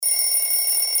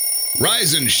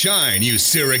Rise and shine, you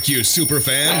Syracuse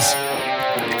superfans.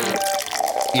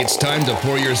 It's time to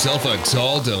pour yourself a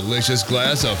tall, delicious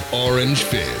glass of Orange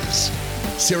Fizz.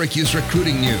 Syracuse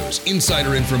recruiting news,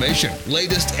 insider information,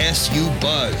 latest SU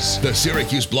buzz. The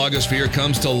Syracuse blogosphere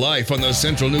comes to life on the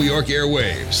Central New York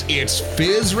airwaves. It's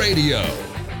Fizz Radio.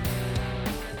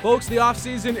 Folks, the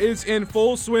offseason is in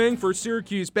full swing for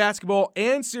Syracuse basketball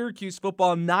and Syracuse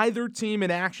football. Neither team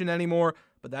in action anymore,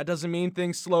 but that doesn't mean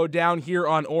things slow down here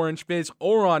on Orange Fizz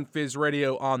or on Fizz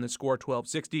Radio on the Score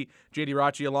 1260. JD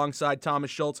Rachi alongside Thomas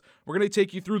Schultz. We're going to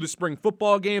take you through the spring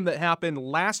football game that happened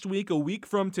last week, a week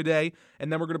from today,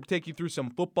 and then we're going to take you through some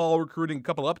football recruiting, a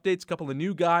couple updates, a couple of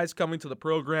new guys coming to the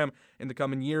program in the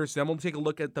coming years. Then we'll take a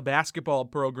look at the basketball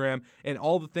program and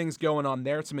all the things going on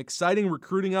there, some exciting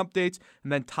recruiting updates,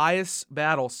 and then Tyus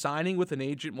Battle signing with an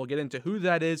agent. We'll get into who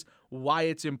that is, why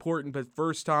it's important. But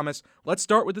first, Thomas, let's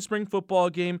start with the spring football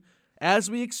game. As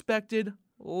we expected,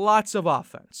 lots of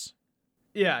offense.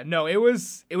 Yeah, no, it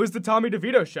was the Tommy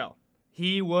DeVito show.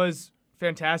 He was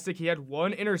fantastic. He had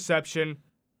one interception,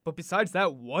 but besides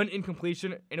that, one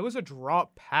incompletion, and it was a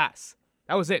drop pass.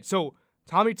 That was it. So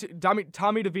Tommy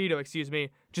DeVito,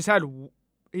 just had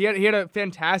a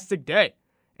fantastic day,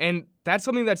 and that's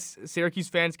something that Syracuse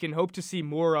fans can hope to see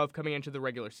more of coming into the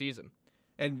regular season.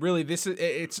 And really,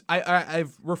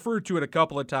 I've referred to it a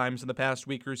couple of times in the past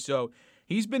week or so.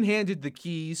 He's been handed the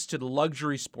keys to the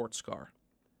luxury sports car.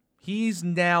 He's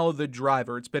now the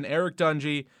driver. It's been Eric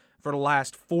Dungey for the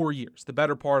last 4 years, the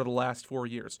better part of the last 4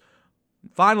 years.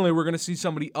 Finally, we're going to see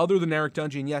somebody other than Eric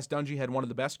Dungey. And yes, Dungey had one of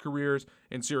the best careers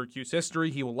in Syracuse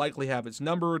history. He will likely have his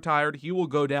number retired. He will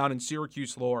go down in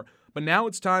Syracuse lore. But now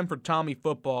it's time for Tommy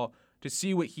Football to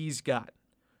see what he's got.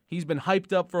 He's been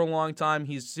hyped up for a long time.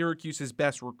 He's Syracuse's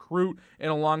best recruit in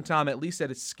a long time, at least at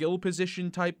a skill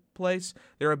position type place.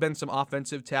 There have been some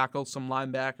offensive tackles, some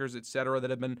linebackers, etc., that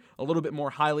have been a little bit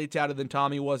more highly touted than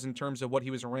Tommy was in terms of what he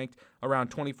was ranked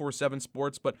around 24/7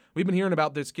 Sports. But we've been hearing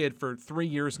about this kid for 3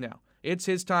 years now. It's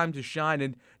his time to shine,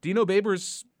 and Dino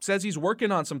Babers says he's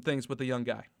working on some things with the young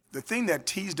guy. The thing that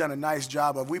T's done a nice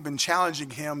job of, we've been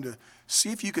challenging him to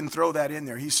see if you can throw that in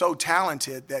there. He's so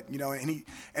talented that,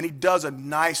 and he does a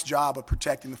nice job of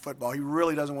protecting the football. He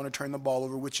really doesn't want to turn the ball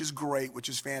over, which is great, which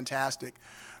is fantastic.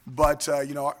 But,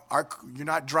 you're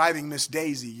not driving Miss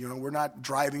Daisy. We're not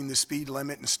driving the speed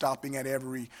limit and stopping at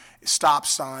every stop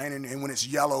sign. And when it's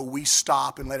yellow, we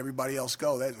stop and let everybody else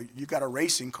go. You got a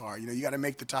racing car. You got to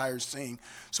make the tires sing.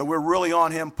 So we're really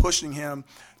on him, pushing him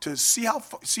to see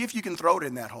if you can throw it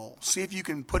in that hole. See if you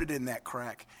can put it in that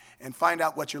crack and find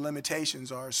out what your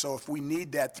limitations are. So if we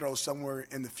need that throw somewhere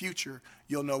in the future,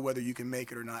 you'll know whether you can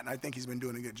make it or not. And I think he's been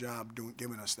doing a good job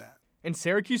giving us that. And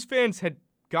Syracuse fans had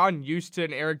gotten used to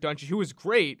an Eric Dungey, who was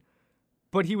great,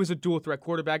 but he was a dual-threat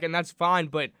quarterback, and that's fine,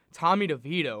 but Tommy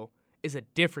DeVito is a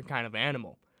different kind of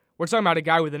animal. We're talking about a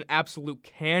guy with an absolute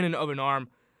cannon of an arm.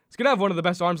 He's going to have one of the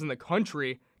best arms in the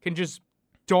country, can just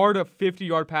dart a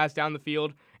 50-yard pass down the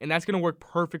field, and that's going to work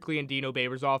perfectly in Dino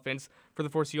Babers' offense for the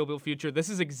foreseeable future. This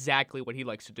is exactly what he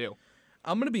likes to do.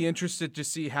 I'm going to be interested to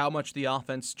see how much the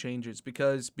offense changes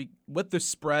because with the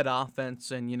spread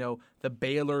offense and, the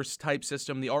Baylor's type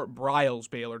system, the Art Briles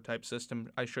Baylor type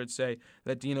system, I should say,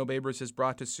 that Dino Babers has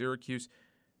brought to Syracuse,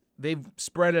 they've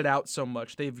spread it out so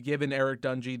much. They've given Eric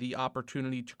Dungey the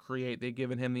opportunity to create. They've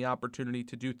given him the opportunity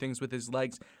to do things with his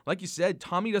legs. Like you said,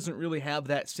 Tommy doesn't really have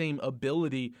that same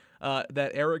ability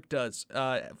that Eric does,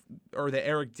 or that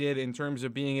Eric did in terms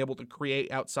of being able to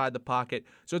create outside the pocket.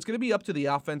 So it's going to be up to the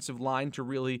offensive line to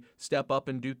really step up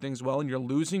and do things well. And you're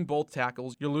losing both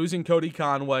tackles. You're losing Cody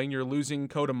Conway and you're losing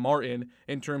Coda Martin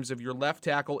in terms of your left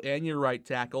tackle and your right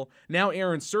tackle. Now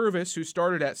Aaron Service, who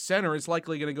started at center, is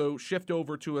likely going to go shift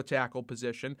over to a tackle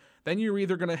position. Then you're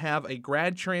either going to have a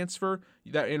grad transfer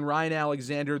in Ryan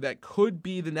Alexander that could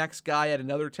be the next guy at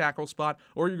another tackle spot,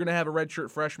 or you're going to have a redshirt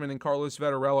freshman in Carlos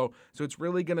Vettorello. So it's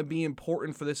really going to be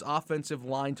important for this offensive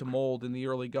line to mold in the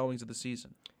early goings of the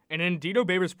season. And in Dino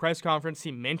Babers' press conference,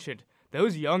 he mentioned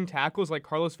those young tackles like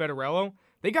Carlos Vettorello,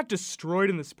 they got destroyed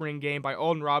in the spring game by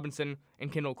Alden Robinson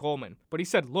and Kendall Coleman. But he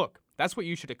said, look, that's what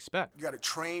you should expect. You got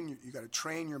to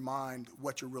train your mind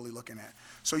what you're really looking at.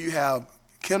 So you have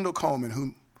Kendall Coleman,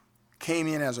 who came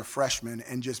in as a freshman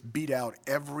and just beat out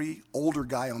every older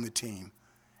guy on the team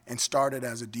and started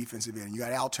as a defensive end. You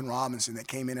got Alton Robinson that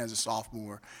came in as a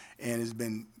sophomore and has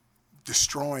been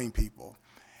destroying people.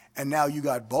 And now you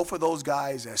got both of those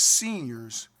guys as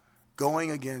seniors going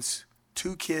against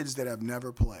two kids that have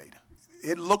never played.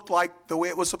 It looked like the way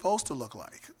it was supposed to look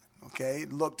like, okay?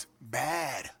 It looked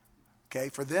bad, okay,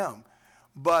 for them.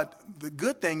 But the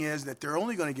good thing is that they're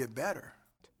only going to get better.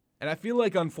 And I feel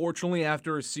like, unfortunately,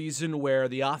 after a season where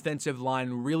the offensive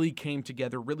line really came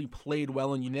together, really played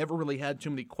well, and you never really had too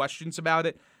many questions about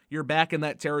it, you're back in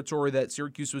that territory that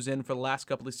Syracuse was in for the last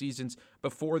couple of seasons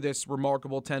before this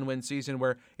remarkable 10-win season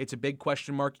where it's a big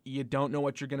question mark. You don't know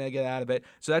what you're going to get out of it.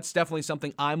 So that's definitely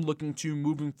something I'm looking to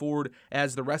moving forward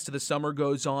as the rest of the summer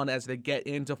goes on, as they get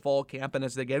into fall camp and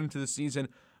as they get into the season.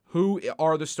 Who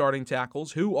are the starting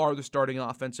tackles? Who are the starting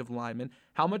offensive linemen?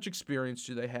 How much experience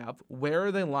do they have? Where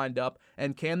are they lined up?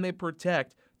 And can they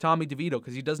protect Tommy DeVito?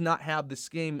 Because he does not have the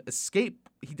same escape.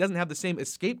 He doesn't have the same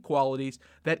escape qualities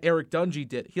that Eric Dungey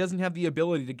did. He doesn't have the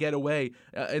ability to get away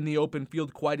in the open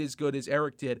field quite as good as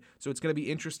Eric did. So it's going to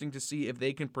be interesting to see if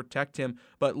they can protect him.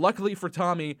 But luckily for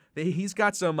Tommy, he's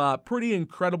got some pretty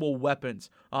incredible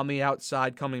weapons on the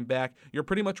outside coming back. You're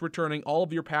pretty much returning all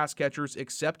of your pass catchers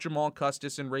except Jamal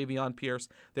Custis and Ravion Pierce.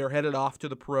 They're headed off to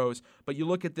the pros. But you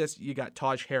look at this, you got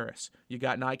Taj Harris, you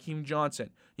got Nykeem Johnson,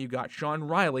 you got Sean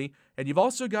Riley, and you've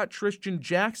also got Tristan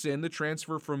Jackson, the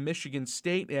transfer from Michigan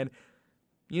State. And,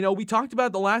 you know, we talked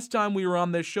about the last time we were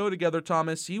on this show together,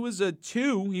 Thomas. He was a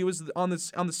 2. He was on the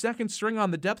second string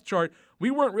on the depth chart.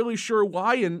 We weren't really sure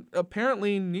why, and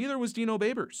apparently neither was Dino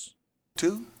Babers.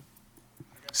 2?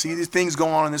 See, these things go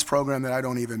on in this program that I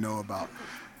don't even know about.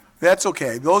 That's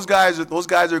okay. Those guys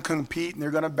are competing.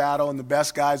 They're going to battle, and the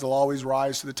best guys will always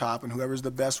rise to the top, and whoever's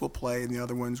the best will play, and the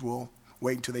other ones will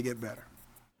wait until they get better.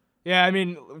 Yeah, I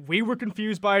mean, we were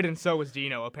confused by it, and so was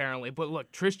Dino, apparently. But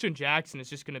look, Tristan Jackson is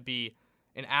just going to be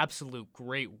an absolute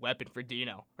great weapon for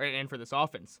Dino, right, and for this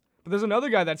offense. But there's another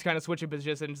guy that's kind of switching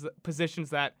positions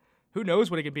that who knows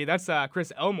what it could be. That's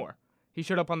Chris Elmore. He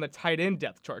showed up on the tight end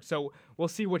depth chart, so we'll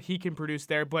see what he can produce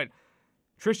there. But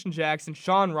Tristan Jackson,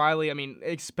 Sean Riley, I mean,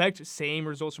 expect same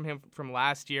results from him from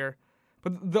last year.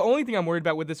 But the only thing I'm worried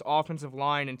about with this offensive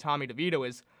line and Tommy DeVito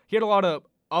is he had a lot of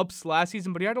ups last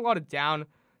season, but he had a lot of down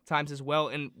times as well,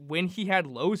 and when he had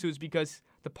lows, it was because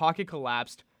the pocket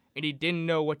collapsed and he didn't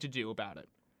know what to do about it.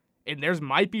 And there's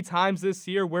might be times this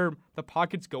year where the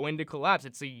pocket's going to collapse.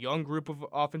 It's a young group of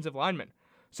offensive linemen.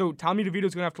 So Tommy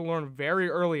DeVito's going to have to learn very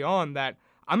early on that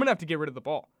I'm going to have to get rid of the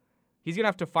ball. He's going to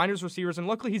have to find his receivers, and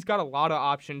luckily he's got a lot of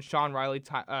options. Sean Riley,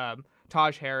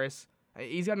 Taj Harris.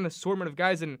 He's got an assortment of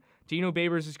guys, and Dino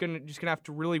Babers is just going to have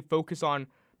to really focus on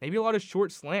maybe a lot of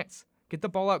short slants. Get the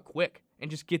ball out quick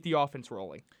and just get the offense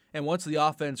rolling. And once the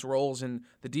offense rolls and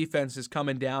the defense is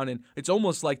coming down, and it's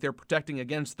almost like they're protecting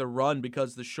against the run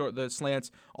because the slants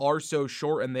are so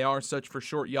short and they are such for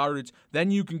short yardage,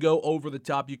 then you can go over the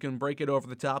top. You can break it over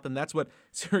the top, and that's what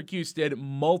Syracuse did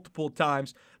multiple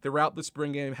times throughout the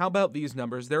spring game. How about these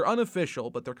numbers? They're unofficial,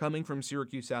 but they're coming from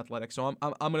Syracuse Athletics, so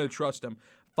I'm going to trust them.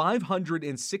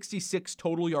 566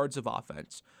 total yards of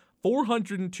offense,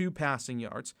 402 passing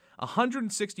yards,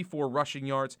 164 rushing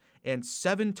yards, and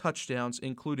 7 touchdowns,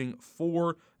 including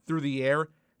 4 through the air.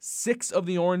 6 of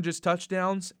the Orange's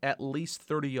touchdowns, at least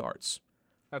 30 yards.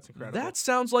 That's incredible. That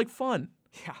sounds like fun.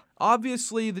 Yeah.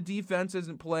 Obviously, the defense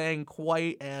isn't playing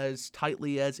quite as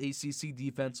tightly as ACC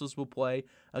defenses will play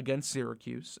against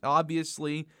Syracuse.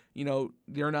 Obviously, you know,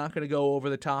 they're not going to go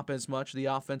over the top as much. The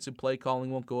offensive play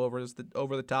calling won't go over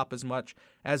the top as much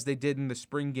as they did in the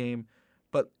spring game.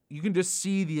 But you can just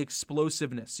see the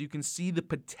explosiveness. You can see the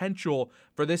potential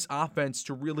for this offense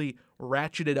to really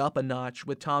ratchet it up a notch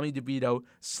with Tommy DeVito,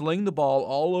 sling the ball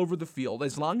all over the field.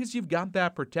 As long as you've got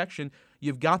that protection,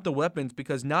 you've got the weapons,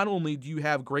 because not only do you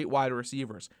have great wide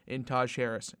receivers in Taj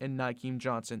Harris, in Nykeem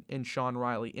Johnson, in Sean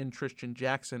Riley, in Tristan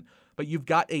Jackson, but you've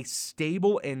got a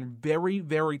stable and very,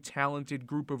 very talented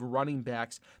group of running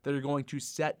backs that are going to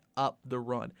set up the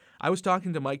run. I was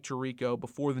talking to Mike Tirico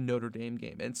before the Notre Dame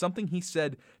game, and something he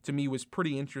said to me was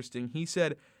pretty interesting. He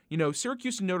said, you know,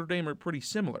 Syracuse and Notre Dame are pretty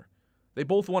similar. They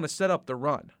both want to set up the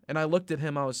run. And I looked at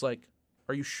him, I was like,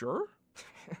 are you sure?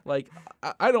 Like,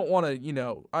 I don't want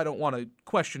to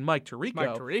question Mike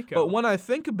Tirico. But when I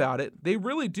think about it, they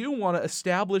really do want to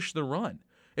establish the run.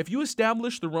 If you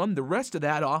establish the run, the rest of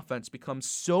that offense becomes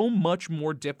so much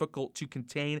more difficult to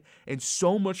contain and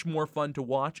so much more fun to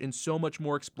watch and so much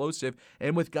more explosive.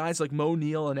 And with guys like Mo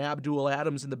Neal and Abdul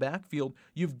Adams in the backfield,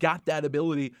 you've got that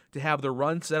ability to have the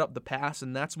run set up the pass,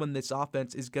 and that's when this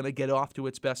offense is going to get off to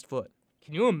its best foot.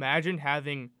 Can you imagine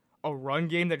having a run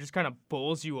game that just kind of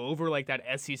bowls you over like that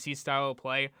SEC style of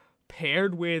play,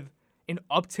 paired with an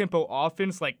up-tempo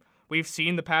offense like we've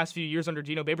seen the past few years under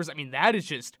Dino Babers? I mean, that is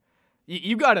just...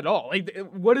 You got it all. Like,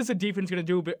 what is the defense going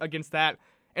to do against that?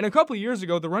 And a couple of years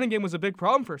ago, the running game was a big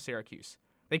problem for Syracuse.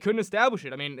 They couldn't establish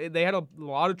it. I mean, they had a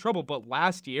lot of trouble, but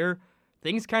last year,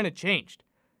 things kind of changed.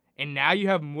 And now you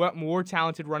have more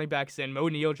talented running backs in Mo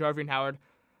Neal, Jarvian Howard,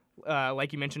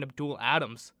 like you mentioned, Abdul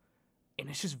Adams. And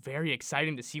it's just very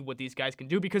exciting to see what these guys can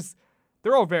do because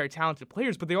they're all very talented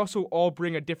players, but they also all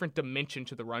bring a different dimension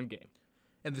to the run game.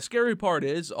 And the scary part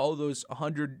is all those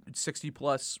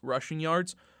 160-plus rushing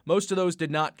yards, most of those did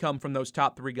not come from those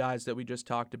top three guys that we just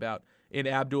talked about in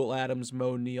Abdul Adams,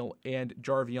 Mo Neal, and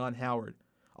Jarvion Howard.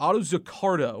 Otto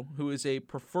Zaccardo, who is a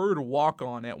preferred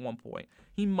walk-on at one point,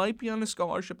 he might be on a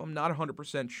scholarship, I'm not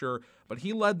 100% sure, but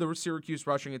he led the Syracuse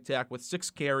rushing attack with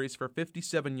 6 carries for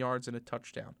 57 yards and a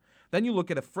touchdown. Then you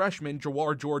look at a freshman,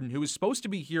 Jawar Jordan, who was supposed to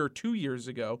be here 2 years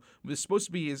ago,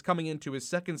 is coming into his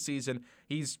second season.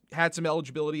 He's had some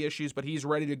eligibility issues, but he's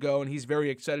ready to go, and he's very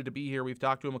excited to be here. We've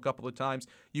talked to him a couple of times.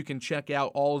 You can check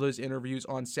out all of those interviews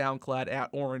on SoundCloud at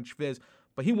Orange Fizz.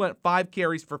 But he went 5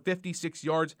 carries for 56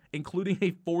 yards, including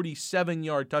a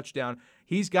 47-yard touchdown.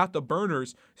 He's got the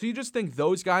burners. So you just think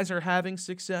those guys are having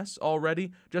success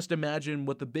already? Just imagine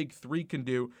what the big three can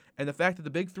do. And the fact that the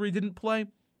big three didn't play,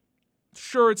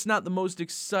 sure, it's not the most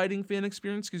exciting fan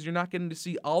experience because you're not getting to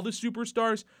see all the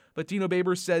superstars, but Dino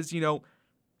Babers says,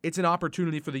 it's an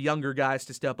opportunity for the younger guys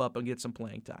to step up and get some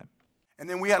playing time. And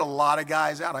then we had a lot of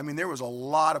guys out. I mean, there was a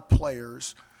lot of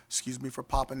players, excuse me for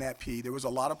popping that P, there was a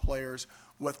lot of players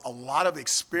with a lot of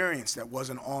experience that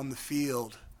wasn't on the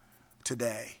field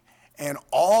today. And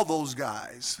all those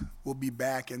guys will be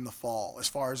back in the fall, as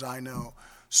far as I know.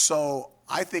 So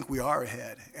I think we are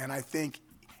ahead. And I think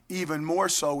even more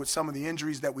so with some of the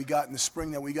injuries that we got in the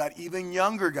spring, that we got even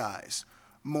younger guys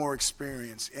more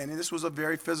experience. And this was a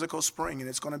very physical spring, and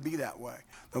it's going to be that way.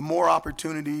 The more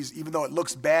opportunities, even though it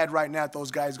looks bad right now that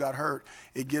those guys got hurt,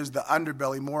 it gives the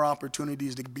underbelly more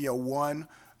opportunities to be a 1,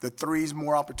 the 3s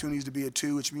more opportunities to be a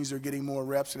 2, which means they're getting more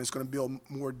reps, and it's going to build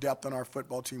more depth on our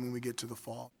football team when we get to the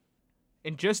fall.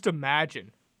 And just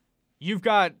imagine, you've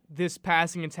got this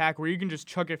passing attack where you can just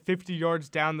chuck it 50 yards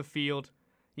down the field.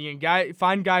 You can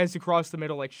find guys across the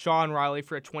middle like Sean Riley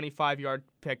for a 25-yard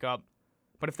pickup.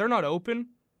 But if they're not open,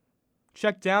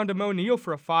 check down to Mo Neal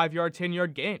for a 5-yard,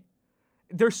 10-yard gain.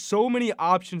 There's so many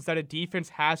options that a defense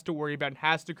has to worry about and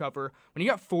has to cover. When you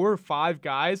got 4 or 5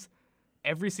 guys,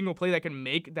 every single play that can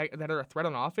make that are a threat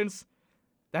on offense,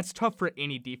 that's tough for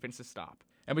any defense to stop.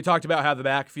 And we talked about how the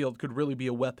backfield could really be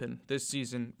a weapon this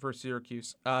season for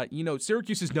Syracuse.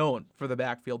 Syracuse is known for the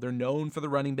backfield. They're known for the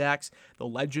running backs, the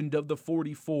legend of the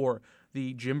 44,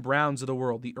 the Jim Browns of the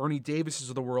world, the Ernie Davises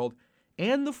of the world,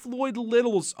 and the Floyd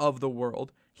Littles of the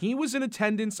world. He was in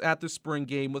attendance at the spring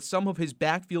game with some of his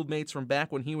backfield mates from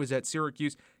back when he was at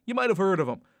Syracuse. You might have heard of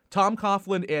them. Tom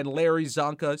Coughlin and Larry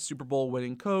Zonka, Super Bowl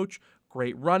winning coach,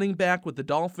 great running back with the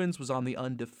Dolphins, was on the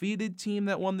undefeated team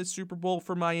that won the Super Bowl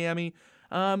for Miami.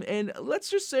 And let's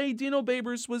just say Dino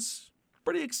Babers was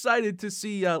pretty excited to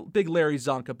see big Larry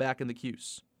Zonka back in the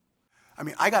Cuse. I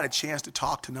mean, I got a chance to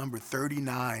talk to number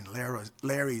 39,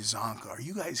 Larry Zonka. Are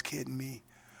you guys kidding me?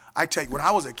 I tell you, when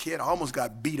I was a kid, I almost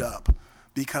got beat up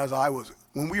because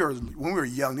when we were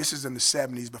young, this is in the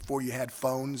 70s before you had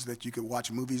phones that you could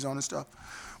watch movies on and stuff.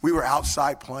 We were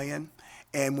outside playing,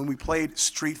 and when we played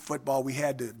street football, we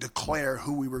had to declare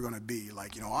who we were going to be.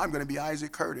 Like, I'm going to be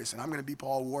Isaac Curtis, and I'm going to be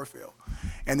Paul Warfield.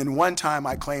 And then one time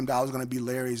I claimed I was going to be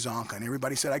Larry Zonka, and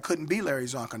everybody said I couldn't be Larry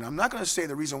Zonka. And I'm not going to say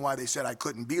the reason why they said I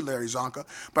couldn't be Larry Zonka,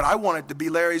 but I wanted to be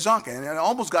Larry Zonka. And it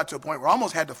almost got to a point where I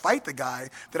almost had to fight the guy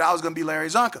that I was going to be Larry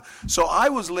Zonka. So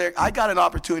I got an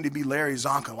opportunity to be Larry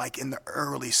Zonka, like in the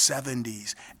early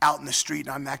 70s, out in the street,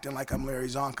 and I'm acting like I'm Larry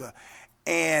Zonka.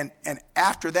 And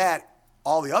after that,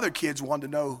 all the other kids wanted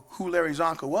to know who Larry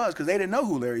Zonka was because they didn't know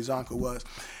who Larry Zonka was.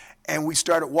 And we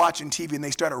started watching TV, and they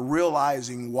started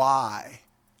realizing why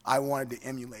I wanted to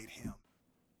emulate him.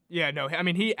 Yeah, no, I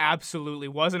mean, he absolutely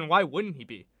was, and why wouldn't he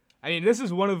be? I mean, this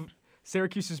is one of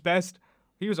Syracuse's best.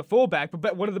 He was a fullback,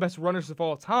 but one of the best runners of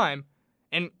all time.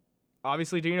 And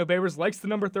obviously, Dino Babers likes the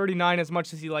number 39 as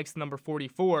much as he likes the number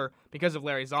 44 because of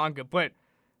Larry Zonka. But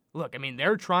look, I mean,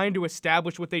 they're trying to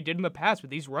establish what they did in the past with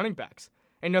these running backs.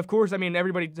 And of course, I mean,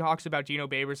 everybody talks about Dino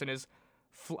Babers and his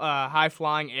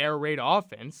high-flying air raid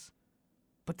offense.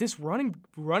 But this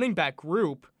running back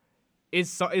group is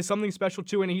something special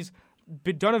too, and he's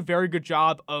done a very good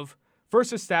job of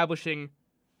first establishing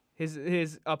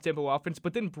his up-tempo offense,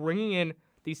 but then bringing in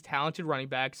these talented running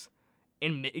backs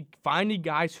and finding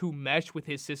guys who mesh with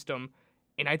his system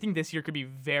And I think this year could be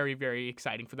very, very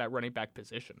exciting for that running back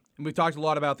position. And we've talked a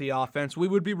lot about the offense. We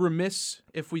would be remiss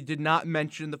if we did not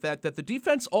mention the fact that the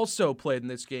defense also played in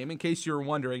this game, in case you were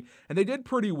wondering, and they did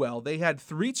pretty well. They had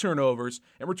 3 turnovers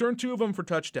and returned 2 of them for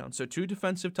touchdowns. So 2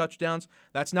 defensive touchdowns.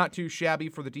 That's not too shabby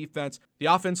for the defense. The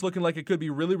offense looking like it could be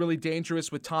really, really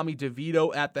dangerous with Tommy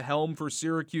DeVito at the helm for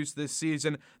Syracuse this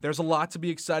season. There's a lot to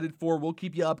be excited for. We'll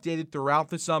keep you updated throughout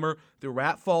the summer,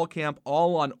 throughout fall camp,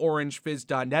 all on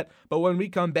orangefizz.net. But when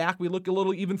we come back, we look a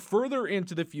little even further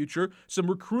into the future. Some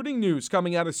recruiting news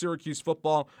coming out of Syracuse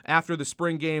football after the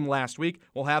spring game last week.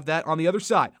 We'll have that on the other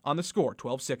side on The Score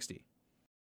 1260.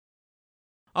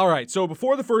 All right, so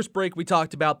before the first break, we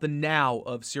talked about the now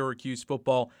of Syracuse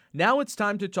football. Now it's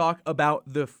time to talk about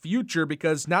the future,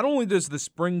 because not only does the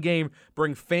spring game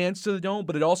bring fans to the Dome,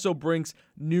 but it also brings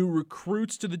new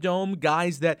recruits to the Dome,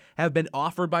 guys that have been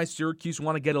offered by Syracuse,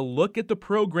 want to get a look at the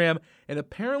program, and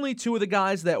apparently 2 of the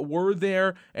guys that were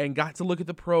there and got to look at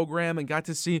the program and got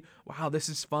to see, wow, this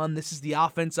is fun, this is the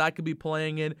offense I could be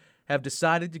playing in, have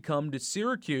decided to come to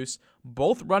Syracuse,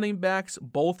 both running backs,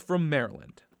 both from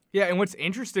Maryland. Yeah, and what's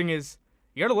interesting is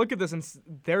you got to look at this, and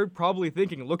they're probably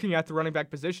thinking, looking at the running back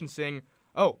position, saying,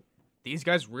 oh, these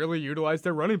guys really utilize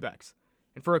their running backs.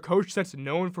 And for a coach that's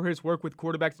known for his work with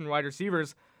quarterbacks and wide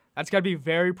receivers, that's got to be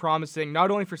very promising,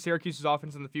 not only for Syracuse's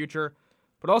offense in the future,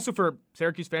 but also for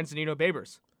Syracuse fans and Dino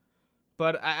Babers.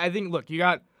 But I think, look, you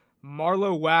got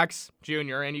Marlowe Wax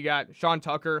Jr. and you got Sean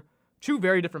Tucker, 2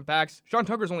 very different backs. Sean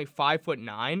Tucker's only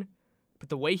 5'9", but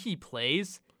the way he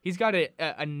plays, he's got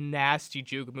a nasty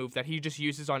juke move that he just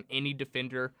uses on any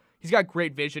defender. He's got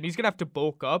great vision. He's going to have to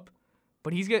bulk up,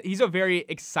 but he's a very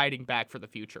exciting back for the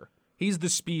future. He's the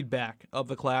speed back of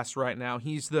the class right now.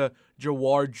 He's the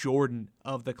Jawar Jordan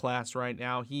of the class right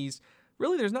now. There's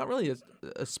not really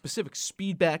a specific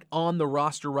speed back on the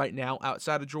roster right now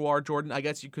outside of Jawar Jordan. I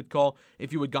guess you could call,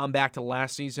 if you had gone back to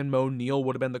last season, Mo Neal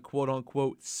would have been the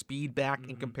quote-unquote speed back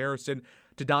in comparison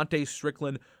to Dante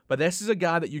Strickland. But this is a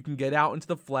guy that you can get out into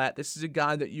the flat. This is a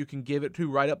guy that you can give it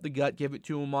to right up the gut, give it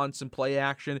to him on some play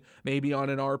action, maybe on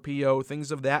an RPO,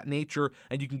 things of that nature,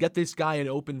 and you can get this guy in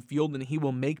open field and he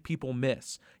will make people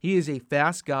miss. He is a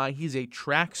fast guy. He's a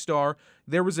track star.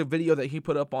 There was a video that he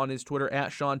put up on his Twitter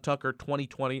at Sean Tucker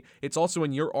 2020. It's also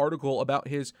in your article about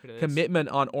his commitment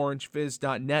on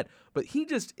orangefizz.net. But he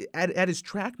just, at his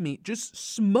track meet, just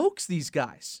smokes these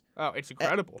guys. Oh, it's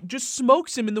incredible. Just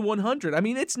smokes him in the 100. I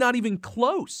mean, it's not even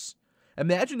close.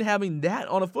 Imagine having that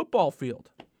on a football field.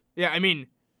 Yeah, I mean,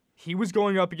 he was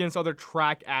going up against other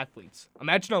track athletes.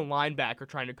 Imagine a linebacker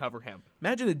trying to cover him.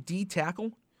 Imagine a D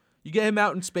tackle. You get him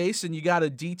out in space and you got a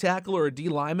D tackle or a D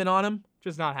lineman on him.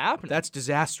 Just not happening. That's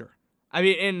disaster. I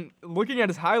mean, and looking at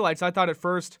his highlights, I thought at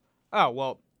first, oh,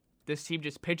 well, this team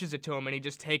just pitches it to him and he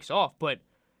just takes off. But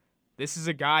this is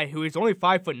a guy who is only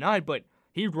 5'9", but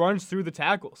he runs through the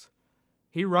tackles.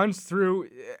 He runs through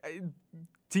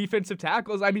defensive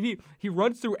tackles. I mean, he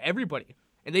runs through everybody,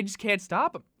 and they just can't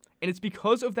stop him. And it's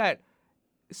because of that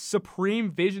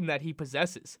supreme vision that he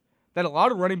possesses that a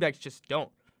lot of running backs just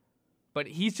don't. But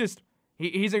he's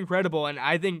incredible, and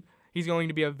I think he's going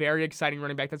to be a very exciting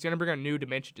running back that's going to bring a new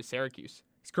dimension to Syracuse.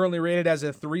 He's currently rated as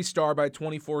a 3-star by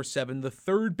 24/7, the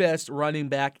 3rd best running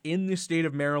back in the state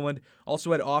of Maryland.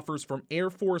 Also had offers from Air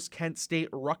Force, Kent State,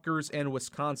 Rutgers, and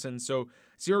Wisconsin. So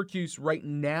Syracuse right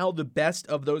now the best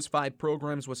of those 5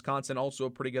 programs. Wisconsin also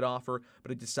a pretty good offer,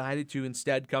 but it decided to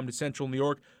instead come to Central New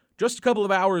York. Just a couple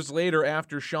of hours later,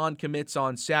 after Sean commits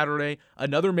on Saturday,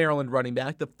 another Maryland running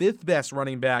back, the 5th best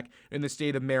running back in the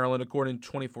state of Maryland, according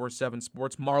to 24/7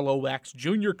 Sports, Marlowe Wax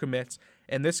Jr. commits,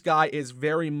 and this guy is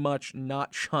very much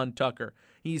not Sean Tucker.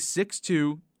 He's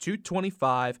 6'2",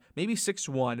 225, maybe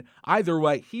 6'1". Either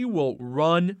way, he will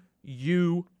run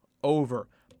you over.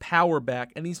 Power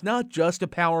back, and he's not just a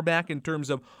power back in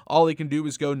terms of all he can do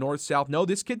is go north-south. No,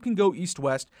 this kid can go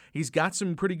east-west. He's got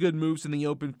some pretty good moves in the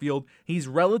open field. He's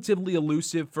relatively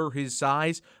elusive for his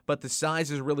size, but the size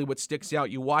is really what sticks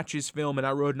out. You watch his film, and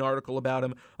I wrote an article about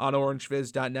him on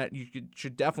orangefizz.net. You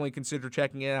should definitely consider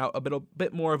checking it out. A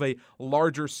bit more of a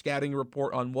larger scouting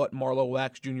report on what Marlowe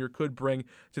Wax Jr. could bring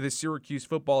to the Syracuse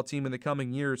football team in the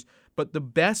coming years. But the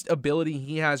best ability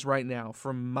he has right now,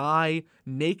 from my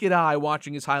naked eye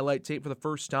watching his highlight tape for the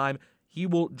first time, he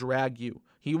will drag you.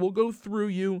 He will go through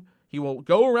you. He will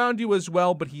go around you as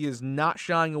well, but he is not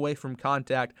shying away from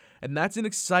contact. And that's an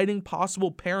exciting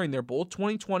possible pairing. They're both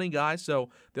 2020 guys, so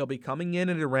they'll be coming in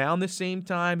at around the same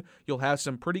time. You'll have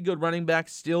some pretty good running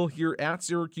backs still here at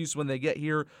Syracuse when they get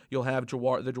here. You'll have the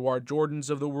Jawar Jordans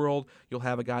of the world. You'll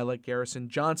have a guy like Garrison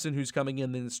Johnson who's coming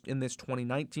in this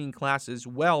 2019 class as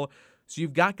well. So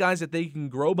you've got guys that they can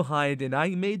grow behind, and I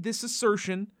made this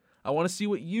assertion I want to see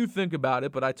what you think about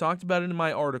it, but I talked about it in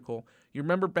my article. You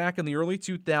remember back in the early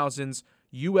 2000s,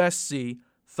 USC,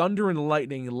 Thunder and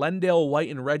Lightning, Lendale White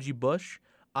and Reggie Bush.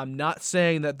 I'm not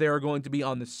saying that they're going to be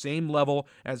on the same level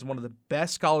as one of the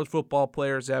best college football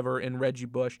players ever in Reggie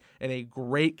Bush and a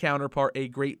great counterpart, a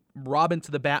great Robin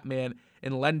to the Batman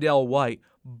in Lendale White.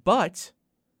 But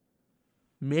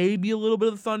maybe a little bit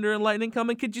of the Thunder and Lightning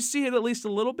coming. Could you see it at least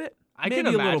a little bit? I can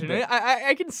imagine it.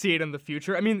 I can see it in the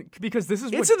future. I mean, because this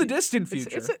is it's in the distant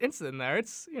future. It's in there.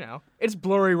 It's it's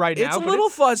blurry right now. It's a little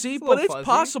fuzzy, but it's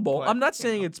possible. But, I'm not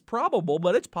saying it's probable,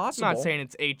 but it's possible. I'm not saying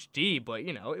it's HD, but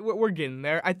we're getting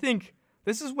there. I think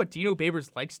this is what Dino Babers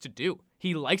likes to do.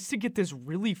 He likes to get this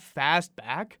really fast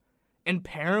back and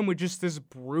pair him with just this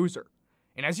bruiser.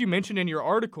 And as you mentioned in your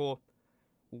article,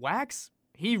 Wax,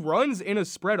 he runs in a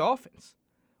spread offense,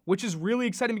 which is really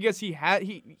exciting because he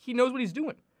knows what he's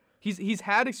doing. He's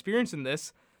had experience in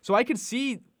this, so I could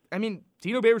see. I mean,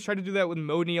 Dino Babers tried to do that with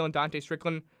Mo Neal and Dante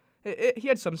Strickland. He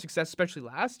had some success, especially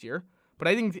last year. But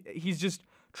I think he's just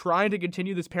trying to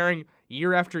continue this pairing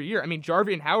year after year. I mean,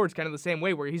 Jarvian Howard's kind of the same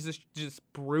way, where he's just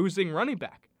bruising running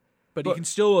back. But he can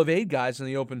still evade guys in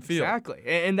the open field. Exactly,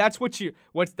 and that's what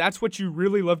you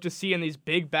really love to see in these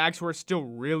big backs who are still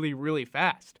really, really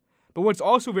fast. But what's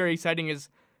also very exciting is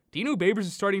Dino Babers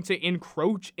is starting to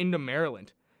encroach into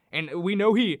Maryland. And we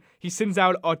know he sends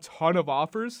out a ton of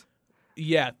offers.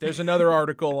 Yeah, there's another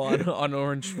article on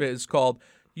Orange Fizz called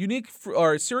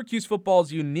Syracuse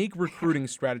Football's Unique Recruiting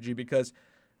Strategy, because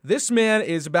this man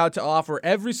is about to offer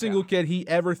every single kid he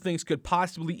ever thinks could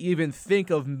possibly even think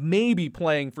of maybe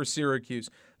playing for Syracuse.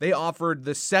 They offered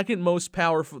the second most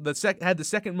had the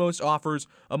second most offers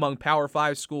among Power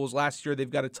 5 schools last year. They've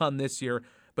got a ton this year.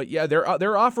 But yeah,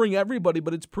 they're offering everybody,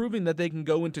 but it's proving that they can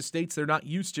go into states they're not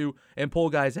used to and pull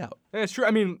guys out. Yeah, it's true.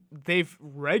 I mean, they've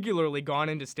regularly gone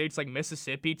into states like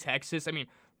Mississippi, Texas,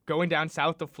 going down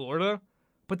south to Florida,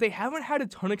 but they haven't had a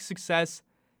ton of success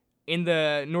in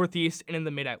the Northeast and in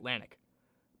the Mid-Atlantic.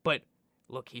 But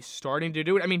look, he's starting to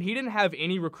do it. I mean, he didn't have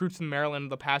any recruits in Maryland in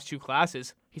the past 2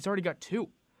 classes. He's already got 2.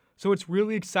 So it's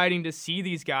really exciting to see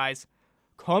these guys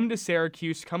come to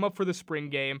Syracuse, come up for the spring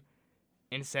game,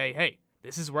 and say, hey,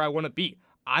 this is where I want to be.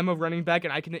 I'm a running back,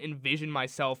 and I can envision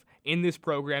myself in this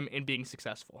program and being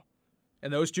successful.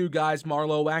 And those 2 guys,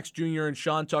 Marlowe Wax Jr. and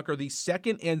Sean Tucker, the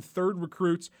second and third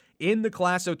recruits in the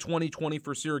class of 2020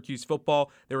 for Syracuse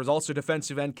football. There was also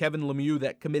defensive end Kevin Lemieux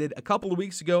that committed a couple of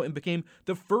weeks ago and became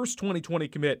the first 2020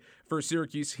 commit for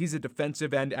Syracuse. He's a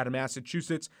defensive end out of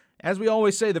Massachusetts. As we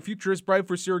always say, the future is bright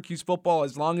for Syracuse football.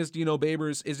 As long as Dino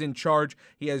Babers is in charge,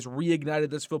 he has reignited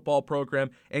this football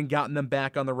program and gotten them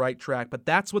back on the right track. But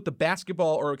that's what that's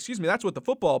what the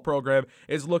football program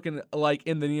is looking like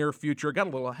in the near future. Got a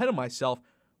little ahead of myself.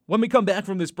 When we come back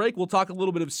from this break, we'll talk a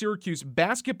little bit of Syracuse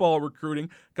basketball recruiting,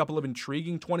 a couple of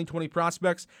intriguing 2020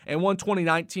 prospects, and one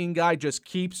 2019 guy just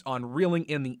keeps on reeling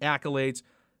in the accolades.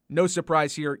 No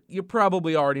surprise here. You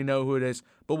probably already know who it is,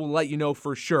 but we'll let you know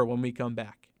for sure when we come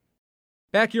back.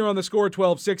 Back here on the Score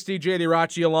 1260, JD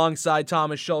Rachi alongside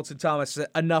Thomas Schultz. And Thomas,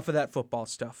 enough of that football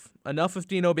stuff. Enough of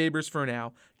Dino Babers for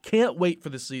now. Can't wait for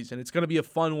the season. It's going to be a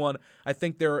fun one. I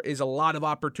think there is a lot of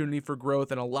opportunity for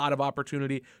growth and a lot of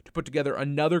opportunity to put together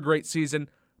another great season.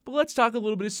 But let's talk a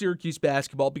little bit of Syracuse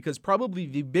basketball, because probably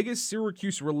the biggest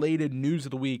Syracuse-related news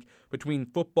of the week between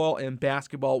football and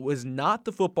basketball was not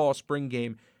the football spring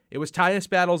game. It was Tyus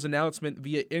Battle's announcement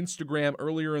via Instagram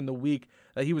earlier in the week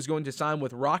that he was going to sign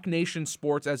with Rock Nation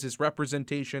Sports as his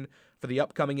representation for the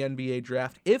upcoming NBA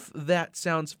draft. If that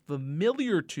sounds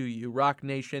familiar to you, Rock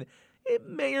Nation, it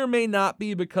may or may not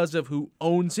be because of who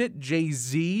owns it,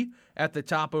 Jay-Z at the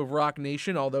top of Rock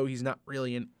Nation, although he's not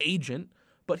really an agent.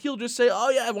 But he'll just say, oh,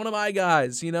 yeah, one of my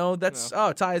guys.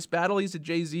 Tyus Battle, he's a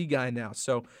Jay-Z guy now.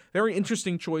 So very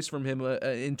interesting choice from him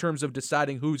in terms of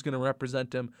deciding who's going to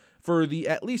represent him for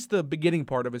at least the beginning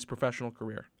part of his professional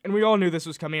career. And we all knew this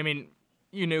was coming. I mean,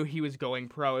 you knew he was going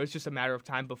pro. It was just a matter of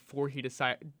time before he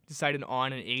decided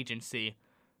on an agency.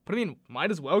 But, I mean,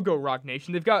 might as well go Rock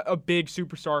Nation. They've got a big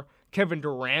superstar, Kevin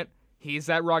Durant. He's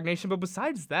at Rock Nation. But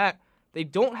besides that, they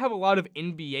don't have a lot of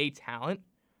NBA talent.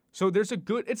 So it's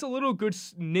a little good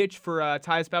niche for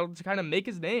Tyus Battle to kind of make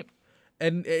his name.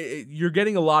 And you're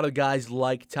getting a lot of guys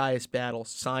like Tyus Battle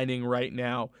signing right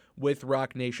now with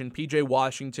Rock Nation. PJ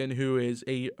Washington, who is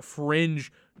a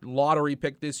fringe lottery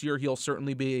pick this year. He'll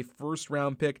certainly be a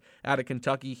first-round pick out of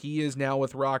Kentucky. He is now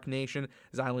with Rock Nation.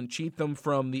 Zylan Cheatham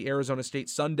from the Arizona State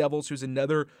Sun Devils, who's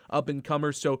another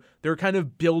up-and-comer. So they're kind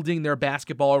of building their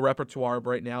basketball repertoire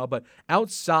right now. But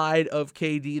outside of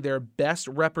KD, their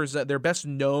best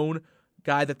known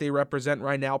guy that they represent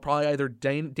right now, probably either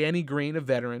Danny Green, a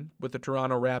veteran with the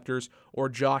Toronto Raptors, or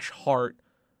Josh Hart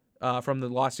from the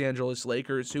Los Angeles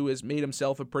Lakers, who has made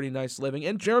himself a pretty nice living,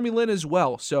 and Jeremy Lin as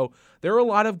well. So there are a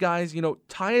lot of guys.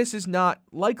 Tyus is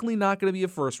likely not going to be a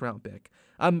first-round pick.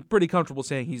 I'm pretty comfortable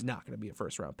saying he's not going to be a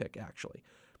first-round pick, actually.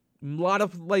 A lot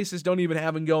of places don't even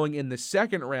have him going in the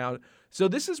second round. So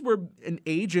this is where an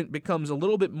agent becomes a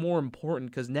little bit more important,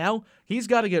 because now he's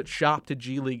got to get shopped to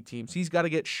G League teams. He's got to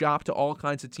get shopped to all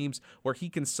kinds of teams where he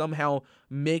can somehow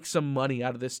make some money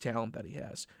out of this talent that he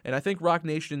has. And I think Rock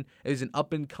Nation is an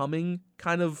up-and-coming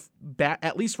kind of,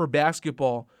 at least for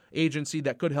basketball, agency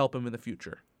that could help him in the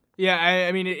future. Yeah,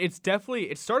 I mean, it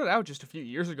started out just a few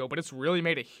years ago, but it's really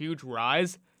made a huge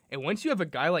rise. And once you have a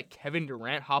guy like Kevin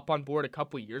Durant hop on board a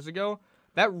couple years ago,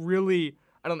 that really,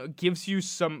 gives you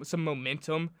some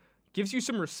momentum, gives you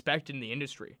some respect in the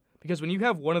industry. Because when you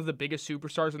have one of the biggest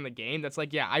superstars in the game, that's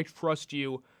like, yeah, I trust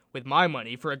you with my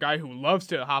money, for a guy who loves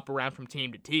to hop around from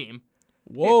team to team.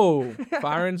 Whoa,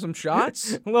 firing some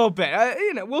shots? A little bit.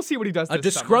 We'll see what he does this summer. A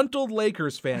disgruntled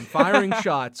Lakers fan firing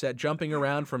shots at jumping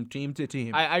around from team to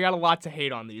team. I got a lot to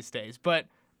hate on these days, but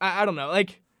I don't know.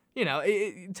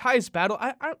 Tyus Battle,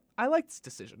 I like this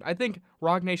decision. I think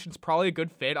Rock Nation's probably a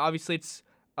good fit. Obviously, it's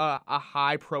a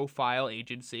high-profile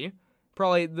agency,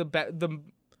 probably the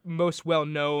most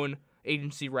well-known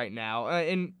agency right now.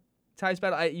 And Tyus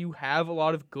Battle, you have a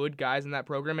lot of good guys in that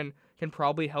program and can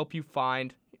probably help you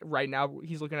find. Right now,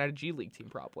 he's looking at a G League team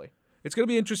probably. It's going to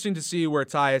be interesting to see where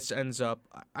Tyus ends up.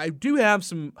 I do have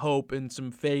some hope and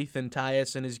some faith in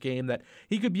Tyus and his game, that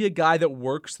he could be a guy that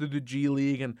works through the G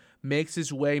League and makes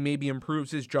his way, maybe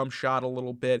improves his jump shot a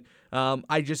little bit.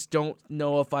 I just don't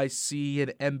know if I see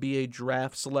an NBA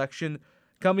draft selection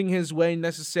coming his way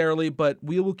necessarily, but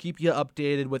we will keep you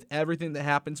updated with everything that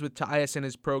happens with Tyus and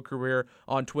his pro career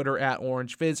on Twitter at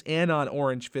OrangeFizz and on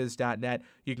orangefizz.net.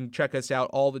 You can check us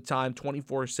out all the time,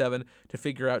 24/7, to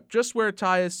figure out just where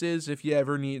Tyus is if you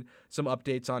ever need some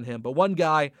updates on him. But one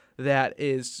guy that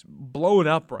is blowing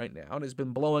up right now and has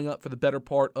been blowing up for the better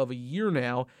part of a year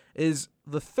now is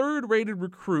the third-rated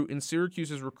recruit in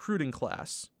Syracuse's recruiting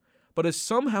class, but has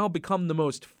somehow become the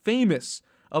most famous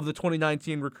of the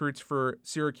 2019 recruits for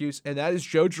Syracuse, and that is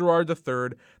Joe Girard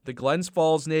III, the Glens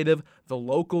Falls native, the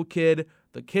local kid,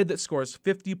 the kid that scores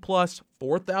 50-plus,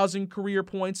 4,000 career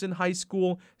points in high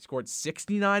school, scored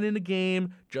 69 in a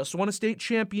game, just won a state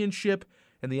championship,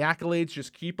 and the accolades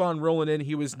just keep on rolling in.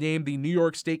 He was named the New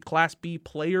York State Class B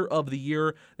Player of the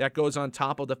Year. That goes on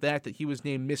top of the fact that he was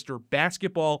named Mr.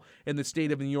 Basketball in the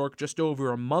state of New York just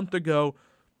over a month ago.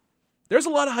 There's a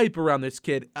lot of hype around this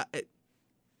kid.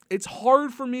 It's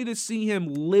hard for me to see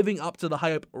him living up to the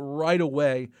hype right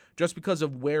away just because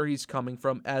of where he's coming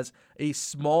from as a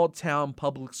small-town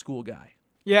public school guy.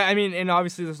 Yeah, I mean, and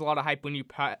obviously there's a lot of hype when you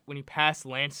pass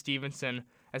Lance Stevenson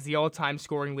as the all-time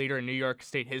scoring leader in New York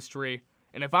State history.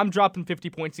 And if I'm dropping 50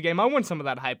 points a game, I want some of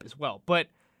that hype as well. But,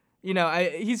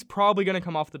 he's probably going to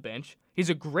come off the bench. He's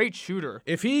a great shooter.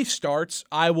 If he starts,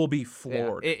 I will be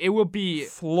floored. Yeah, it will be...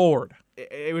 Floored.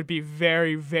 It would be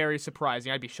very, very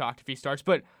surprising. I'd be shocked if he starts.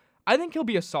 But I think he'll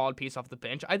be a solid piece off the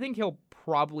bench. I think he'll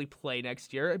probably play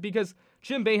next year because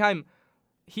Jim Boeheim,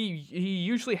 he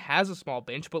usually has a small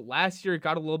bench, but last year it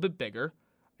got a little bit bigger,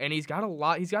 and he's got a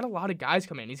lot of guys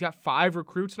come in. He's got 5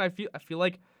 recruits, and I feel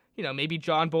like maybe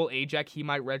John Bull Ajak, he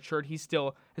might redshirt. He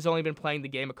still has only been playing the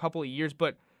game a couple of years,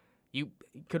 but you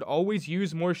could always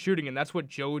use more shooting, and that's what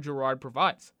Joe Girard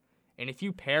provides. And if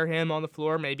you pair him on the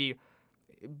floor, maybe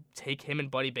take him and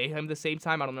Buddy Boeheim at the same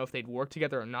time. I don't know if they'd work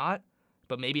together or not,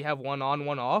 but maybe have one on,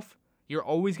 one off. You're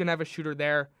always going to have a shooter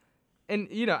there. And,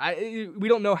 we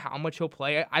don't know how much he'll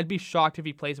play. I'd be shocked if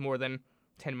he plays more than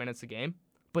 10 minutes a game.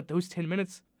 But those 10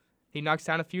 minutes, he knocks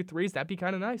down a few threes. That'd be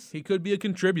kind of nice. He could be a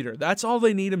contributor. That's all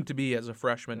they need him to be as a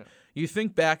freshman. Yeah. You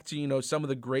think back to, some of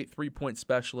the great three-point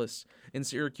specialists in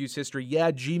Syracuse history.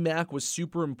 Yeah, G-Mac was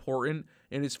super important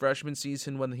in his freshman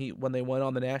season when they went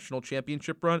on the national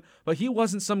championship run, but he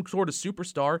wasn't some sort of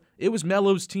superstar. It was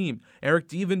Melo's team. Eric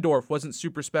Devendorf wasn't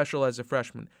super special as a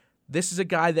freshman. This is a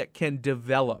guy that can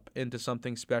develop into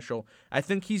something special. I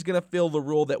think he's going to fill the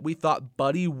role that we thought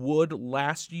Buddy would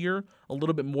last year, a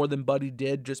little bit more than Buddy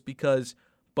did, just because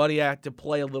Buddy had to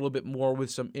play a little bit more with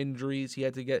some injuries. He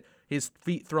had to get his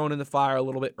feet thrown in the fire a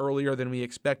little bit earlier than we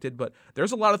expected. But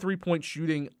there's a lot of three-point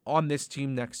shooting on this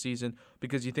team next season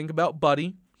because you think about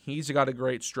Buddy, he's got a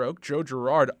great stroke. Joe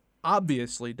Girard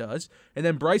obviously does. And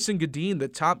then Bryson Gadeen, the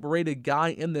top-rated guy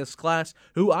in this class,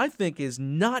 who I think is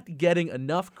not getting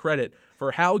enough credit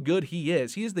for how good he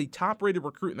is. He is the top-rated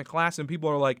recruit in the class, and people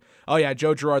are like, oh yeah,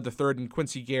 Joe Girard III and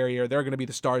Quincy Gary they're going to be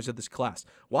the stars of this class.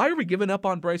 Why are we giving up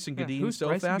on Bryson Godin so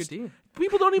Bryson fast? Godin?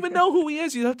 People don't even know who he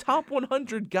is. He's a top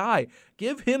 100 guy.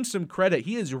 Give him some credit.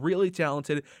 He is really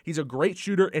talented. He's a great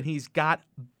shooter, and he's got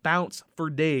bounce for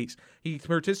days. He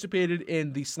participated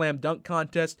in the slam dunk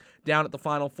contest down at the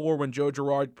Final Four when Joe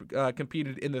Girard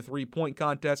competed in the three-point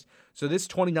contest. So this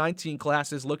 2019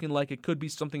 class is looking like it could be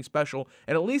something special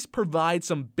and at least provide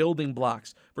some building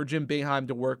blocks for Jim Boeheim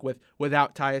to work with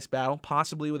without Tyus Battle,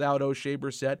 possibly without O'Shea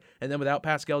Brissett, and then without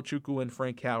Pascal Chukwu and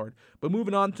Frank Howard. But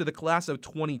moving on to the class of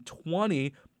 2020,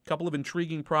 a couple of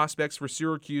intriguing prospects for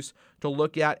Syracuse to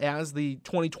look at as the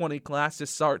 2020 class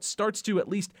starts to at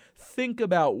least think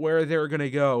about where they're going to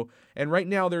go. And right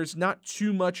now, there's not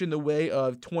too much in the way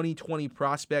of 2020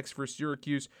 prospects for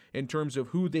Syracuse in terms of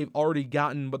who they've already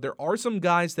gotten, but there are some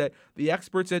guys that the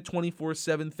experts at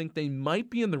 24/7 think they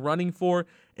might be in the running for,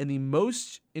 and the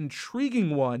most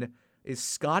intriguing one is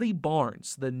Scotty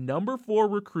Barnes, the number 4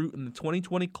 recruit in the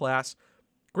 2020 class.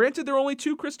 Granted, there are only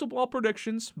 2 crystal ball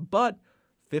predictions, but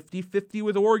 50-50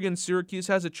 with Oregon. Syracuse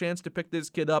has a chance to pick this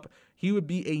kid up. He would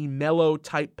be a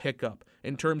Melo-type pickup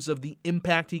in terms of the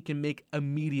impact he can make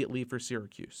immediately for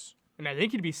Syracuse. And I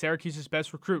think he'd be Syracuse's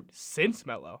best recruit since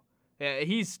Melo.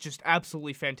 He's just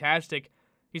absolutely fantastic.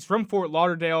 He's from Fort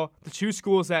Lauderdale. The 2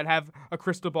 schools that have a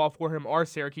crystal ball for him are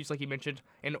Syracuse, like you mentioned,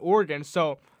 and Oregon.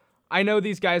 So I know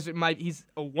these guys, he's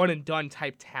a one-and-done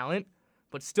type talent,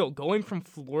 but still, going from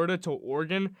Florida to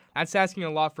Oregon, that's asking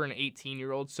a lot for an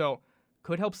 18-year-old. So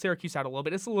could help Syracuse out a little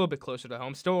bit. It's a little bit closer to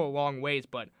home. Still a long ways,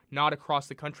 but not across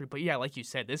the country. But yeah, like you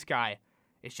said, this guy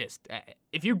is just,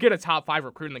 if you get a top 5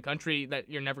 recruit in the country,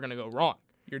 that you're never going to go wrong.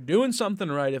 You're doing something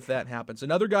right if that happens.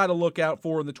 Another guy to look out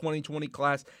for in the 2020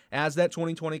 class as that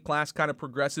 2020 class kind of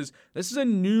progresses. This is a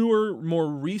newer, more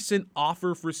recent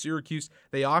offer for Syracuse.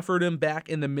 They offered him back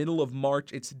in the middle of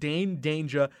March. It's Dain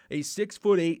Dainja, a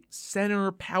 6'8"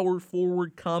 center power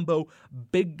forward combo.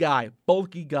 Big guy,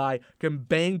 bulky guy, can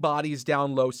bang bodies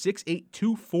down low. 6'8",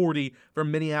 240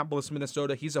 from Minneapolis,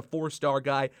 Minnesota. He's a 4-star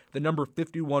guy, the number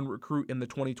 51 recruit in the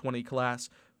 2020 class.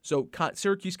 So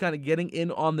Syracuse kind of getting in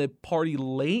on the party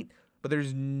late, but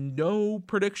there's no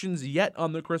predictions yet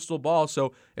on the crystal ball.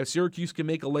 So if Syracuse can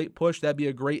make a late push, that'd be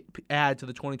a great add to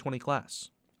the 2020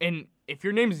 class. And if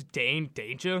your name is Dain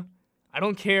Dainja, I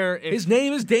don't care if... His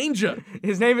name is Dainja.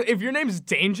 If your name is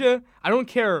Dainja, I don't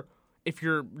care if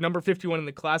you're number 51 in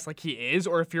the class like he is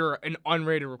or if you're an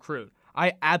unrated recruit.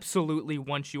 I absolutely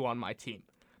want you on my team.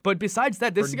 But besides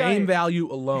that, this guy... For name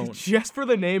value alone. Just for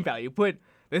the name value. But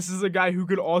this is a guy who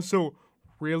could also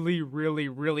really, really,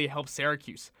 really help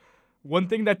Syracuse. One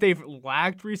thing that they've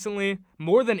lacked recently,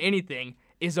 more than anything,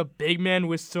 is a big man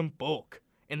with some bulk.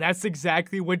 And that's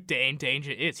exactly what Dain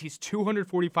Dainja is. He's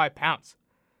 245 pounds.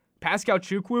 Pascal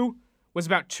Chukwu was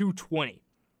about 220.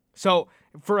 So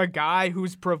for a guy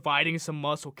who's providing some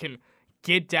muscle, can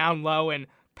get down low and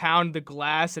pound the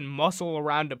glass and muscle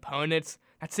around opponents,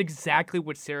 that's exactly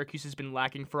what Syracuse has been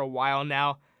lacking for a while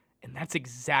now. And that's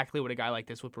exactly what a guy like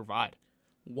this would provide.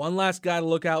 One last guy to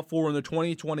look out for in the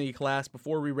 2020 class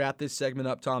before we wrap this segment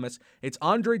up, Thomas. It's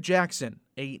Andre Jackson,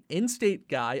 an in-state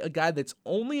guy, a guy that's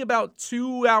only about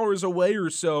 2 hours away or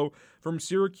so from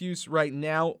Syracuse right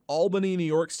now. Albany, New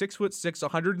York, 6'6",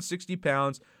 160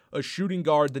 pounds, a shooting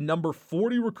guard, the number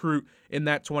 40 recruit in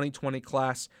that 2020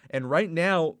 class. And right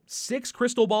now, 6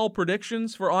 crystal ball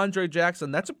predictions for Andre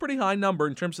Jackson. That's a pretty high number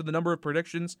in terms of the number of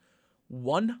predictions.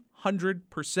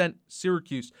 100%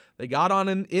 Syracuse. They got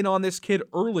in on this kid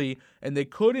early, and they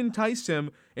could entice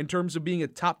him in terms of being a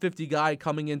top 50 guy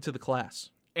coming into the class.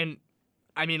 And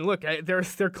I mean, look,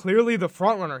 they're clearly the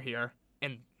front runner here,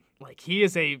 and like he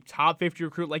is a top 50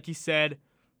 recruit, like you said.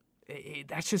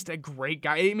 That's just a great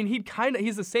guy. I mean,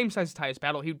 he's the same size as Tyus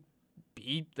Battle. He'd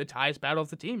be the Tyus Battle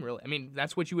of the team, really. I mean,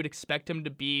 that's what you would expect him to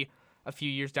be a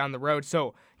few years down the road.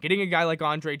 So getting a guy like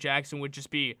Andre Jackson would just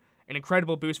be an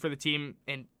incredible boost for the team,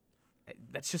 and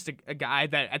that's just a guy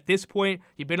that at this point,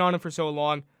 you've been on him for so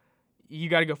long, you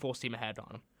got to go full steam ahead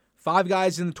on him. 5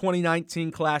 guys in the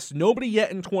 2019 class, nobody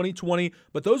yet in 2020,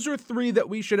 but those are 3 that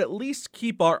we should at least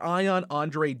keep our eye on.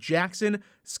 Andre Jackson,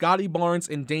 Scotty Barnes,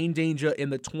 and Dain Dainja in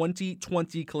the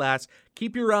 2020 class.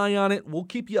 Keep your eye on it. We'll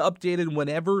keep you updated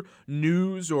whenever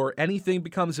news or anything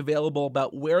becomes available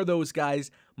about where those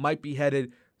guys might be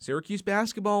headed. Syracuse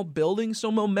basketball building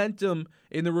some momentum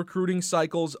in the recruiting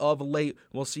cycles of late.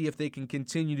 We'll see if they can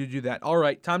continue to do that. All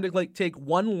right, time to take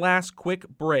one last quick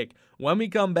break. When we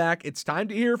come back, it's time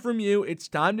to hear from you. It's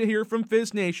time to hear from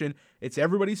Fizz Nation. It's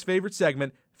everybody's favorite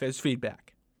segment, Fizz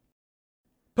Feedback.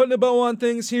 Putting a bow on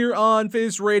things here on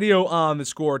Fizz Radio on the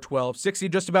Score 1260.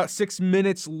 Just about 6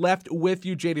 minutes left with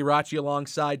you, JD Rachi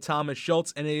alongside Thomas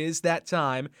Schultz, and it is that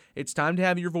time. It's time to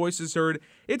have your voices heard.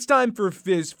 It's time for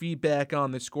Fizz feedback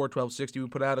on the Score 1260. We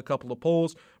put out a couple of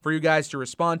polls for you guys to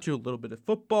respond to. A little bit of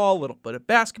football, a little bit of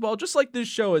basketball, just like this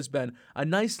show has been. A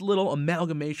nice little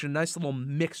amalgamation, a nice little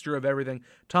mixture of everything.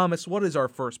 Thomas, what is our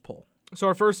first poll? So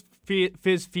our first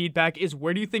Fizz feedback is,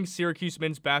 where do you think Syracuse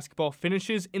men's basketball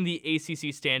finishes in the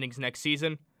ACC standings next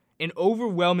season? And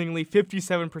overwhelmingly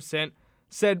 57%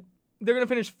 said they're going to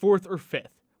finish 4th or 5th,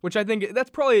 which I think that's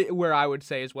probably where I would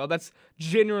say as well. That's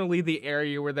generally the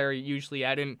area where they're usually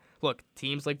at. And look,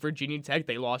 teams like Virginia Tech,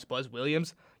 they lost Buzz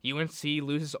Williams. UNC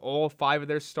loses all 5 of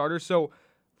their starters, so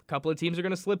a couple of teams are going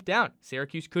to slip down.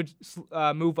 Syracuse could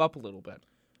move up a little bit.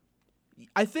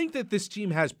 I think that this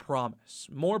team has promise,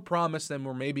 more promise than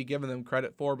we're maybe giving them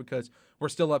credit for, because we're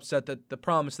still upset that the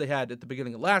promise they had at the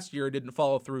beginning of last year didn't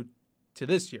follow through to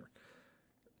this year.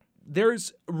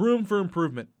 There's room for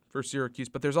improvement for Syracuse,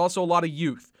 but there's also a lot of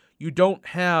youth. You don't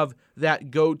have that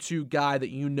go-to guy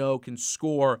that you know can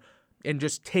score and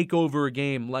just take over a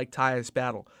game like Tyus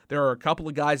Battle. There are a couple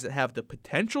of guys that have the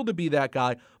potential to be that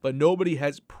guy, but nobody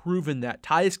has proven that.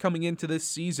 Tyus coming into this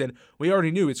season, we already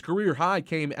knew his career high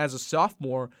came as a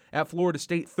sophomore at Florida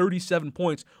State, 37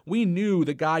 points. We knew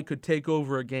the guy could take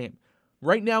over a game.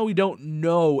 Right now, we don't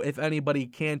know if anybody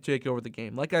can take over the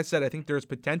game. Like I said, I think there's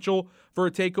potential for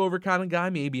a takeover kind of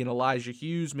guy, maybe an Elijah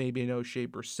Hughes, maybe an O'Shea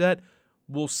Brissett.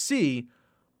 We'll see.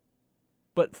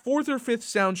 But 4th or 5th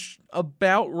sounds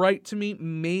about right to me,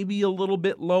 maybe a little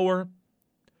bit lower.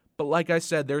 But like I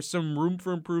said, there's some room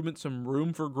for improvement, some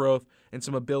room for growth, and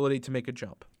some ability to make a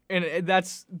jump. And that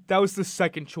was the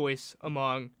second choice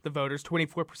among the voters.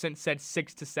 24% said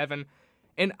 6 to 7.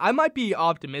 And I might be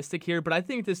optimistic here, but I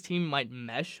think this team might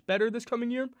mesh better this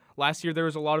coming year. Last year, there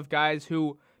was a lot of guys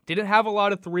who didn't have a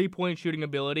lot of three-point shooting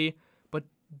ability, but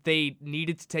they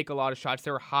needed to take a lot of shots.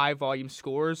 They were high-volume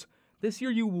scorers. This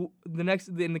year, in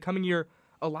the coming year,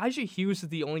 Elijah Hughes is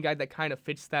the only guy that kind of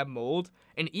fits that mold,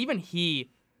 and even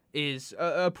he is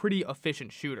a pretty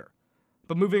efficient shooter.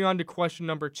 But moving on to question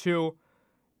number 2,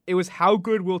 it was, how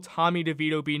good will Tommy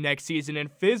DeVito be next season?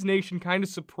 And Fizz Nation kind of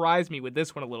surprised me with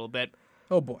this one a little bit.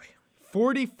 Oh boy.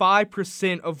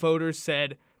 45% of voters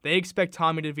said they expect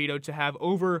Tommy DeVito to have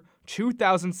over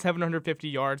 2,750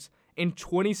 yards and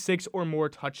 26 or more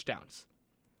touchdowns.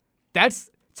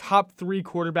 That's top 3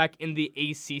 quarterback in the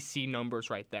ACC numbers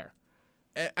right there.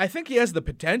 I think he has the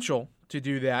potential to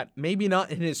do that. Maybe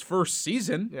not in his first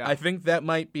season. Yeah. I think that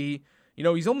might be,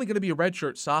 he's only going to be a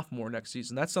redshirt sophomore next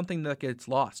season. That's something that gets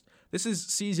lost. This is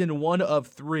season 1 of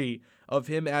 3 of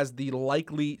him as the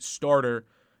likely starter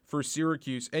for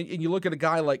Syracuse. And you look at a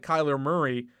guy like Kyler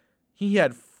Murray, he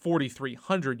had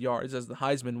 4,300 yards as the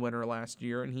Heisman winner last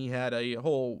year, and he had a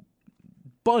whole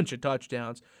bunch of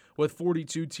touchdowns with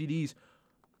 42 TDs.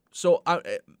 So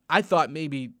I thought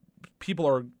maybe people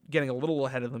are getting a little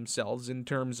ahead of themselves in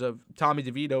terms of Tommy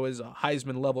DeVito as a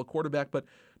Heisman-level quarterback, but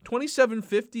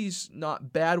 2,750's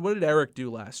not bad. What did Eric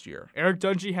do last year? Eric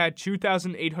Dungey had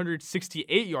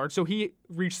 2,868 yards, so he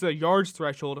reached the yards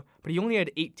threshold, but he only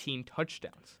had 18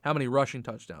 touchdowns. How many rushing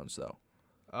touchdowns, though?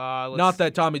 Let's Not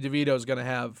that Tommy DeVito is going to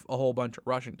have a whole bunch of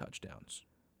rushing touchdowns.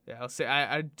 Yeah, I'll say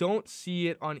I don't see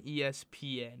it on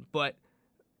ESPN, but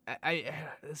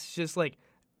it's just like,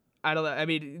 I don't know. I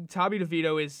mean, Tommy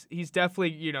DeVito he's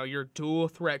definitely, your dual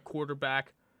threat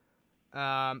quarterback.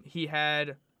 He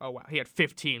had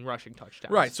 15 rushing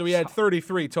touchdowns. Right, so he had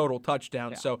 33 total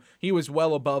touchdowns, Yeah. so he was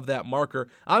well above that marker.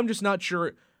 I'm just not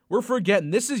sure. We're forgetting.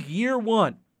 This is year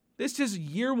 1. This is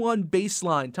year 1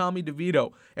 baseline, Tommy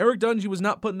DeVito. Eric Dungey was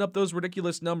not putting up those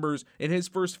ridiculous numbers in his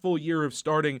first full year of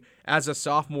starting as a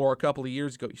sophomore a couple of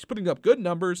years ago. He's putting up good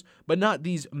numbers, but not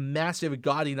these massive,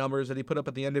 gaudy numbers that he put up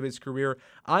at the end of his career.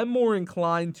 I'm more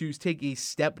inclined to take a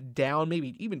step down,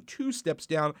 maybe even 2 steps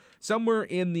down, somewhere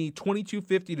in the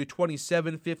 2,250 to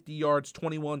 2,750 yards,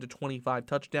 21 to 25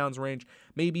 touchdowns range,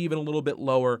 maybe even a little bit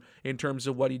lower in terms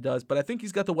of what he does. But I think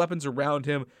he's got the weapons around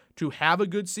him to have a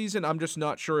good season. I'm just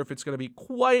not sure if it's going to be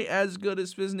quite as good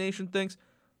as Fizz Nation thinks.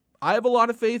 I have a lot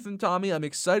of faith in Tommy. I'm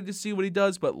excited to see what he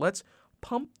does, but let's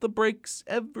pump the brakes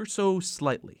ever so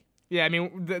slightly. Yeah, I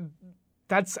mean,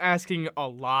 that's asking a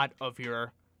lot of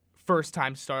your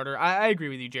first-time starter. I agree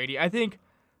with you, JD. I think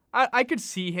I could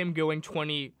see him going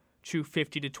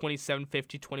 2250 to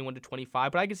 2750, 21 to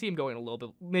 25, but I could see him going a little bit,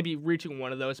 maybe reaching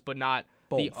one of those, but not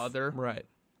the Both. other. Right.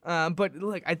 But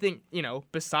look, I think,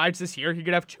 besides this year, he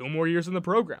could have 2 more years in the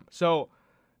program. So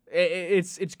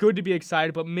it's good to be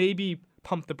excited, but maybe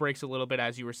pump the brakes a little bit,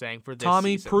 as you were saying, for this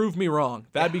Tommy, season. prove me wrong.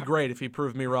 That'd be great if he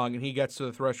proved me wrong and he gets to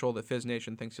the threshold that Fizz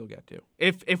Nation thinks he'll get to.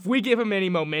 If we give him any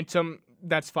momentum,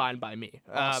 that's fine by me.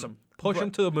 Awesome. Push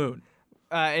him to the moon.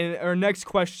 And our next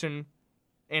question,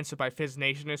 answered by Fizz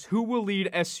Nation, is who will lead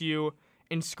SU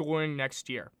in scoring next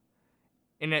year?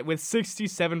 And with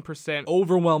 67%,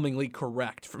 Overwhelmingly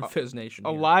correct from Fizz Nation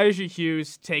here. Elijah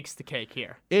Hughes takes the cake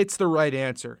here. It's the right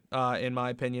answer, in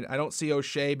my opinion. I don't see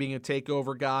O'Shea being a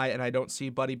takeover guy, and I don't see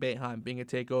Buddy Boeheim being a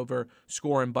takeover,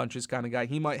 scoring bunches kind of guy.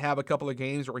 He might have a couple of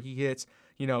games where he hits,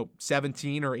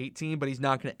 17 or 18, but he's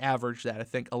not going to average that. I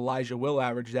think Elijah will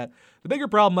average that. The bigger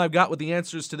problem I've got with the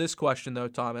answers to this question, though,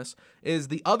 Thomas, is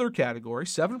the other category,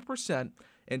 7%.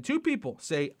 And two people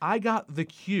say, I got the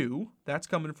Q. That's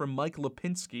coming from Mike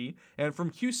Lipinski. And from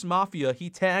Q's Mafia, he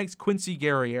tags Quincy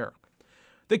Guerriere.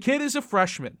 The kid is a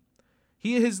freshman.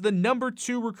 He is the number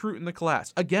 2 recruit in the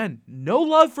class. Again, no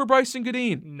love for Bryson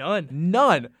Godin.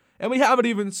 None. And we haven't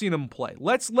even seen him play.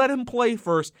 Let's let him play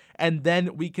first, and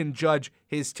then we can judge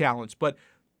his talents. But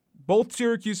both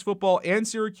Syracuse football and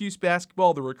Syracuse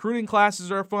basketball, the recruiting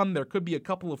classes are fun. There could be a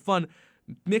couple of fun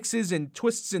mixes and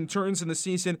twists and turns in the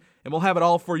season, and we'll have it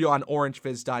all for you on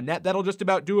orangefizz.net. That'll just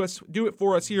about do it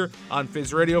for us here on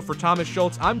Fizz Radio. For Thomas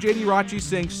Schultz, I'm JD Rachi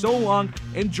saying so long,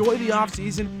 enjoy the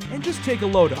offseason, and just take a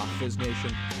load off, Fizz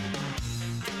Nation.